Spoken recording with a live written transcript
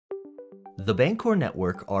The Bancor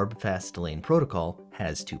Network Arb Fastlane protocol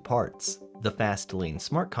has two parts: the Fastlane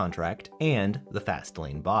smart contract and the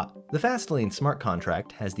Fastlane bot. The Fastlane smart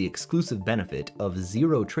contract has the exclusive benefit of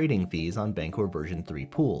zero trading fees on Bancor version 3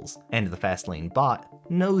 pools, and the Fastlane bot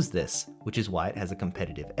knows this, which is why it has a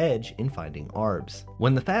competitive edge in finding arbs.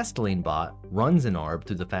 When the Fastlane bot runs an arb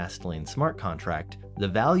through the Fastlane smart contract, the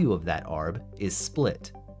value of that arb is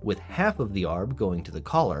split, with half of the arb going to the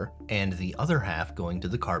caller and the other half going to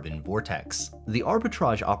the carbon vortex. The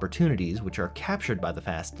arbitrage opportunities which are captured by the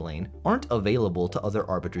Fastlane aren't available to other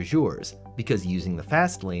arbitrageurs, because using the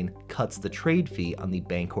Fastlane cuts the trade fee on the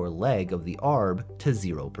Bancor leg of the arb to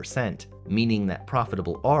 0%, meaning that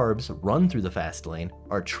profitable arbs run through the Fastlane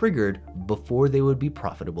are triggered before they would be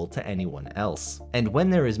profitable to anyone else. And when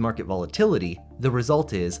there is market volatility, the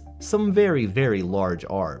result is some very, very large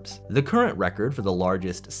arbs. The current record for the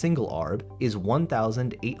largest single arb is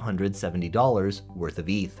 $1,870 worth of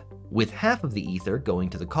ETH, with half of the ether going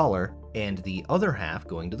to the caller and the other half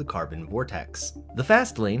going to the carbon vortex. The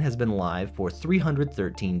Fastlane has been live for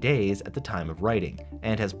 313 days at the time of writing,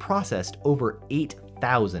 and has processed over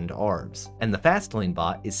 8,000 arbs. And the Fastlane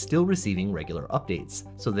bot is still receiving regular updates,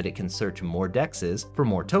 so that it can search more dexes for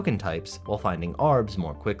more token types while finding arbs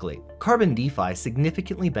more quickly. Carbon DeFi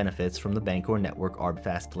significantly benefits from the Bancor Network Arb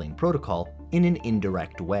Fastlane protocol in an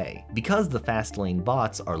indirect way. Because the Fastlane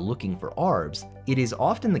bots are looking for arbs, it is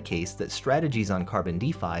often the case that strategies on Carbon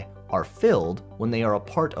DeFi are filled when they are a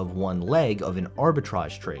part of one leg of an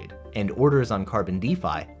arbitrage trade, and orders on Carbon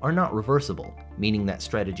DeFi are not reversible, meaning that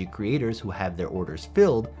strategy creators who have their orders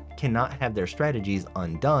filled cannot have their strategies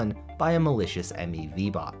undone by a malicious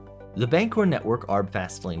MEV bot. The Bancor Network Arb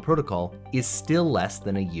Fastlane protocol is still less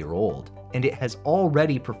than a year old, and it has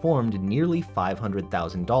already performed nearly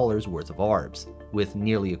 $500,000 worth of arbs, with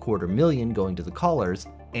nearly $250,000 going to the callers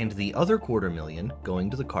and the other $250,000 going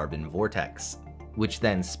to the carbon vortex, which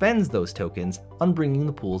then spends those tokens on bringing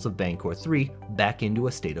the pools of Bancor 3 back into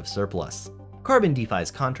a state of surplus. Carbon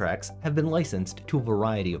DeFi's contracts have been licensed to a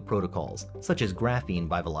variety of protocols, such as Graphene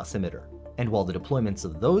by Velocimeter, and while the deployments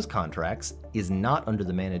of those contracts is not under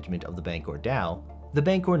the management of the Bancor DAO, the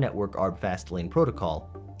Bancor Network Arb Fastlane protocol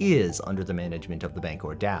is under the management of the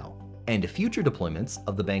Bancor DAO, and future deployments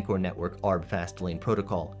of the Bancor Network Arb Fastlane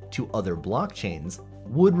protocol to other blockchains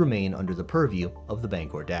would remain under the purview of the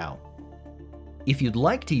Bancor DAO. If you'd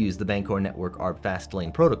like to use the Bancor Network Arb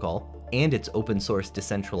Fastlane protocol and its open source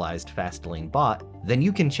decentralized Fastlane bot, then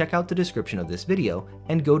you can check out the description of this video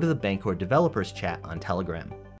and go to the Bancor developers chat on Telegram.